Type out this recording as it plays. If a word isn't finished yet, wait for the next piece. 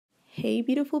Hey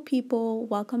beautiful people,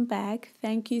 welcome back.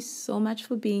 Thank you so much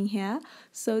for being here.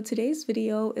 So today's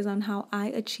video is on how I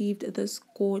achieved this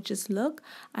gorgeous look.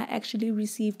 I actually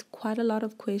received quite a lot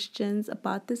of questions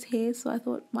about this hair, so I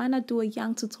thought why not do a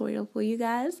young tutorial for you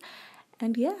guys.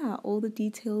 And yeah, all the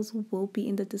details will be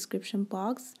in the description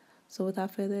box. So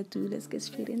without further ado, let's get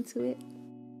straight into it.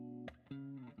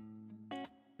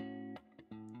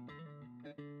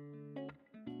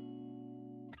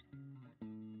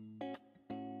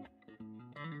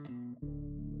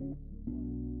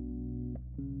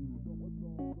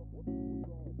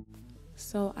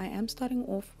 So I am starting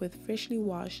off with freshly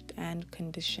washed and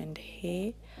conditioned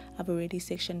hair. I've already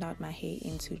sectioned out my hair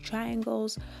into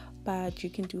triangles, but you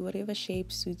can do whatever shape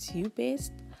suits you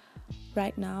best.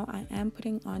 Right now I am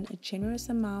putting on a generous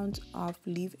amount of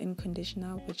leave-in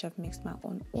conditioner, which I've mixed my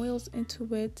own oils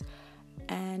into it,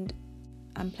 and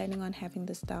I'm planning on having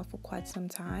this style for quite some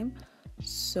time.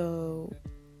 So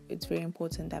it's very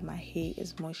important that my hair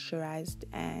is moisturized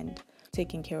and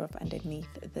taken care of underneath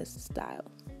this style.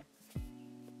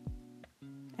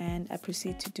 And I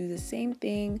proceed to do the same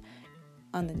thing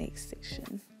on the next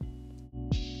section.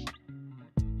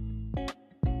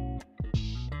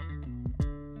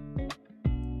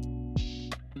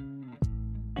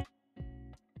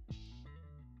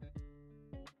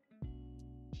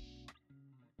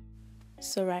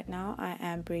 So right now I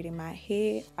am braiding my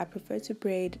hair. I prefer to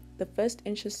braid the first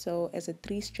inch or so as a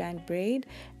 3-strand braid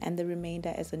and the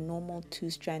remainder as a normal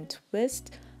 2-strand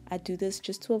twist. I do this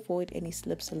just to avoid any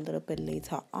slips a little bit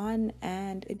later on,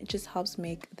 and it just helps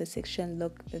make the section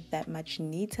look that much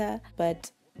neater.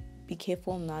 But be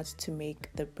careful not to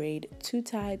make the braid too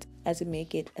tight, as it may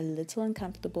get a little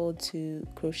uncomfortable to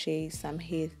crochet some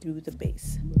hair through the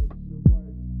base.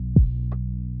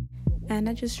 And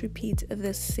I just repeat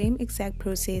the same exact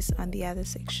process on the other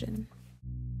section.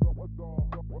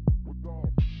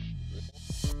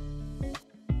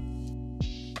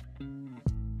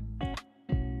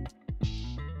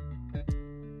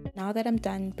 Now that I'm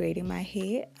done braiding my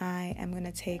hair, I am going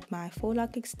to take my Faux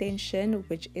Loc extension,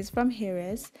 which is from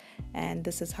Hairstyle, and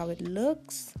this is how it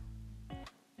looks.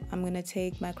 I'm going to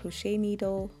take my crochet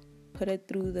needle, put it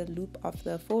through the loop of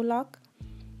the Faux Loc,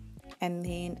 and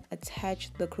then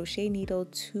attach the crochet needle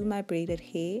to my braided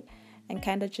hair and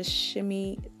kind of just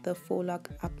shimmy the Faux Loc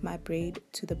up my braid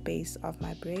to the base of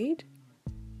my braid.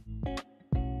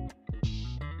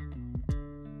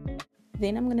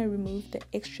 Then I'm going to remove the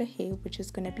extra hair, which is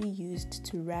going to be used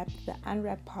to wrap the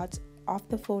unwrapped parts of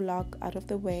the Faux Loc out of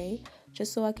the way,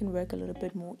 just so I can work a little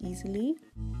bit more easily.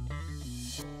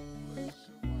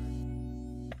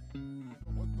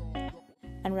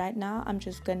 And right now I'm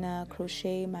just gonna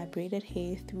crochet my braided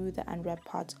hair through the unwrapped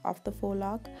parts of the Faux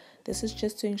Loc. This is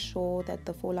just to ensure that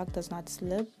the Faux Loc does not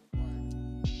slip.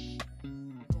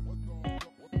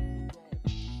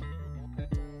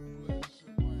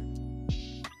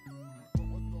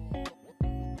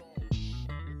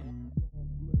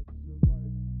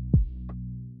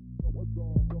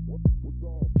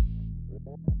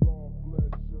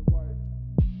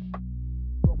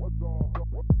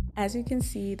 As you can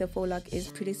see, the Faux Loc is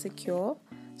pretty secure.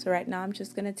 So right now I'm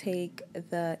just going to take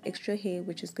the extra hair,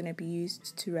 which is going to be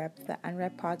used to wrap the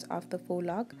unwrapped parts of the Faux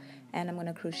Loc, and I'm going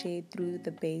to crochet through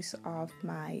the base of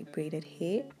my braided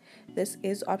hair. This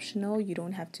is optional. You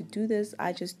don't have to do this.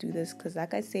 I just do this because,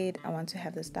 like I said, I want to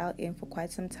have the style in for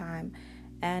quite some time,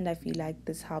 and I feel like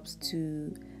this helps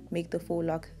to make the Faux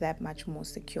Loc that much more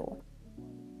secure.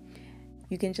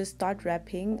 You can just start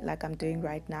wrapping like I'm doing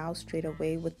right now straight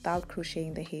away without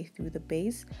crocheting the hair through the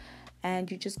base,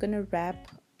 and you're just going to wrap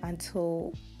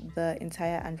until the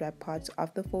entire unwrapped part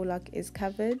of the Faux Loc is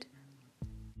covered.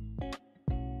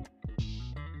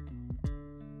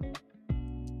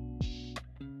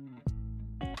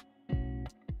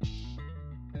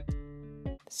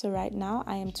 So right now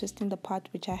I am twisting the part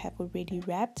which I have already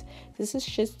wrapped. This is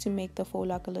just to make the Faux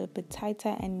Loc a little bit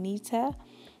tighter and neater.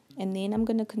 And then I'm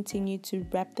going to continue to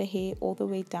wrap the hair all the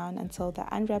way down until the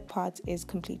unwrapped part is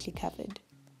completely covered.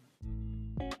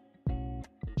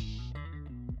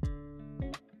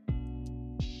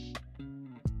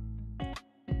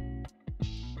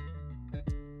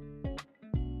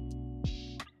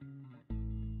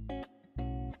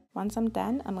 Once I'm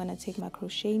done, I'm going to take my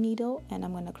crochet needle and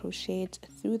I'm going to crochet it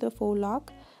through the Faux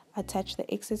Loc, attach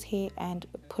the excess hair and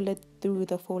pull it through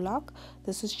the Faux Loc.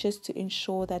 This is just to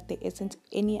ensure that there isn't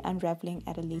any unraveling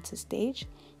at a later stage.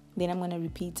 Then I'm going to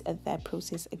repeat that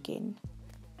process again.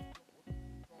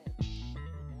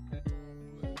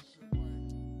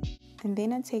 And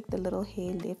then I take the little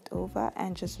hair left over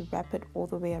and just wrap it all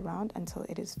the way around until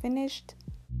it is finished.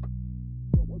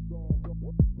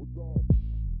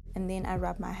 and then I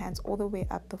rub my hands all the way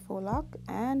up the faux lock,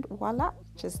 and voila,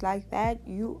 just like that,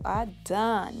 you are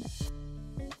done.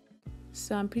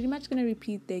 So I'm pretty much going to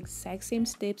repeat the exact same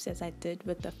steps as I did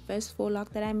with the first faux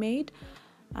lock that I made.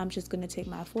 I'm just going to take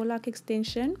my faux lock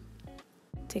extension,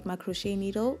 take my crochet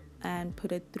needle and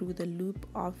put it through the loop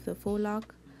of the faux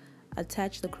lock,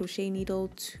 attach the crochet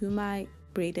needle to my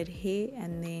braided hair,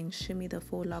 and then shimmy the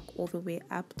faux lock all the way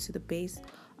up to the base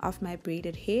of my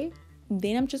braided hair.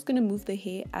 Then I'm just going to move the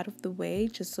hair out of the way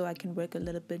just so I can work a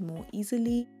little bit more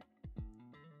easily.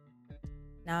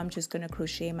 Now I'm just going to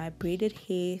crochet my braided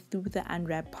hair through the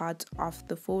unwrapped part of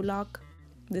the faux lock.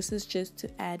 This is just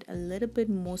to add a little bit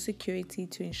more security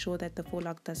to ensure that the faux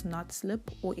lock does not slip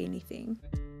or anything.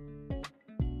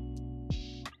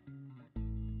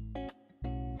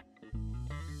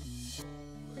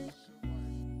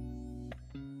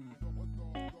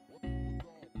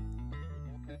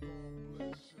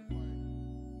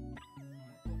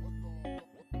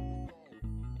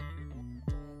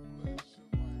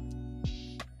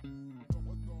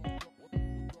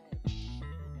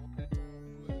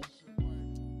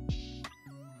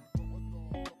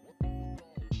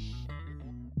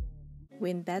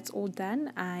 When that's all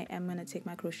done, I am going to take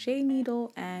my crochet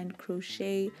needle and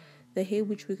crochet the hair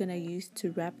which we're going to use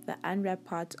to wrap the unwrapped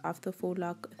part of the faux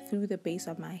lock through the base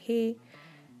of my hair.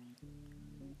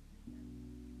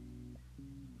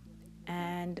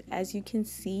 And as you can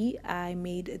see, I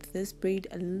made this braid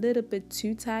a little bit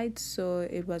too tight, so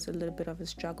it was a little bit of a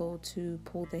struggle to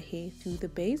pull the hair through the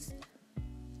base.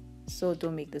 So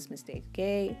don't make this mistake,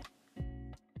 okay?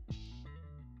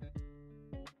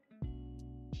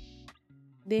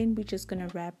 Then we're just going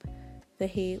to wrap the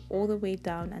hair all the way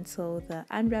down until the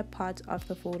unwrapped part of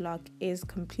the faux lock is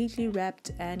completely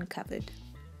wrapped and covered.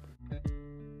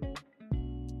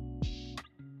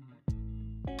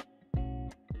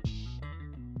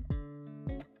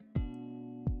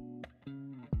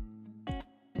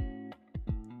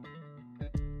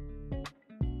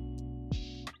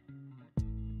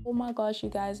 Oh my gosh, you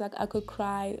guys, like I could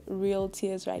cry real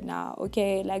tears right now,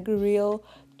 okay? Like real,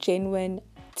 genuine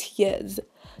tears.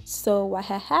 So what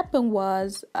had happened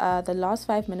was the last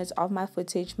 5 minutes of my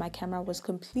footage, my camera was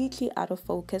completely out of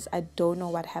focus. I don't know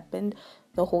what happened.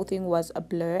 The whole thing was a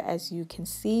blur, as you can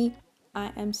see.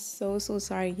 I am so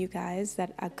sorry, you guys,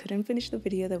 that I couldn't finish the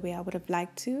video the way I would have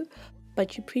liked to.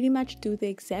 But you pretty much do the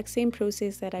exact same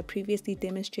process that I previously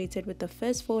demonstrated with the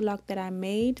first faux lock that I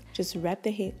made. Just wrap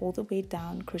the hair all the way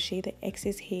down, crochet the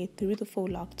excess hair through the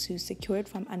faux lock to secure it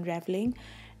from unraveling,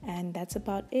 and that's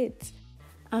about it.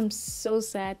 I'm so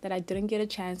sad that I didn't get a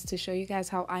chance to show you guys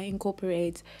how I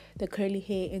incorporate the curly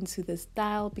hair into the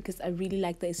style, because I really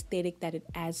like the aesthetic that it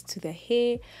adds to the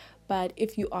hair. But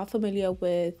if you are familiar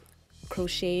with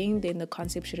crocheting, then the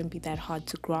concept shouldn't be that hard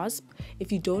to grasp.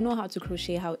 If you don't know how to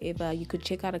crochet, however, you could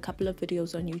check out a couple of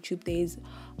videos on YouTube. There's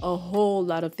a whole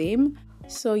lot of them.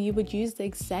 So you would use the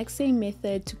exact same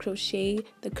method to crochet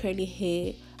the curly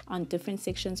hair on different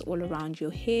sections all around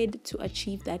your head to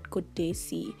achieve that good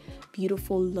desi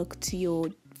beautiful look to your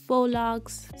faux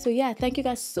locks. So yeah, thank you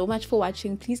guys so much for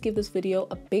watching. Please give this video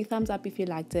a big thumbs up if you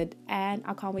liked it, and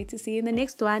I can't wait to see you in the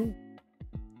next one.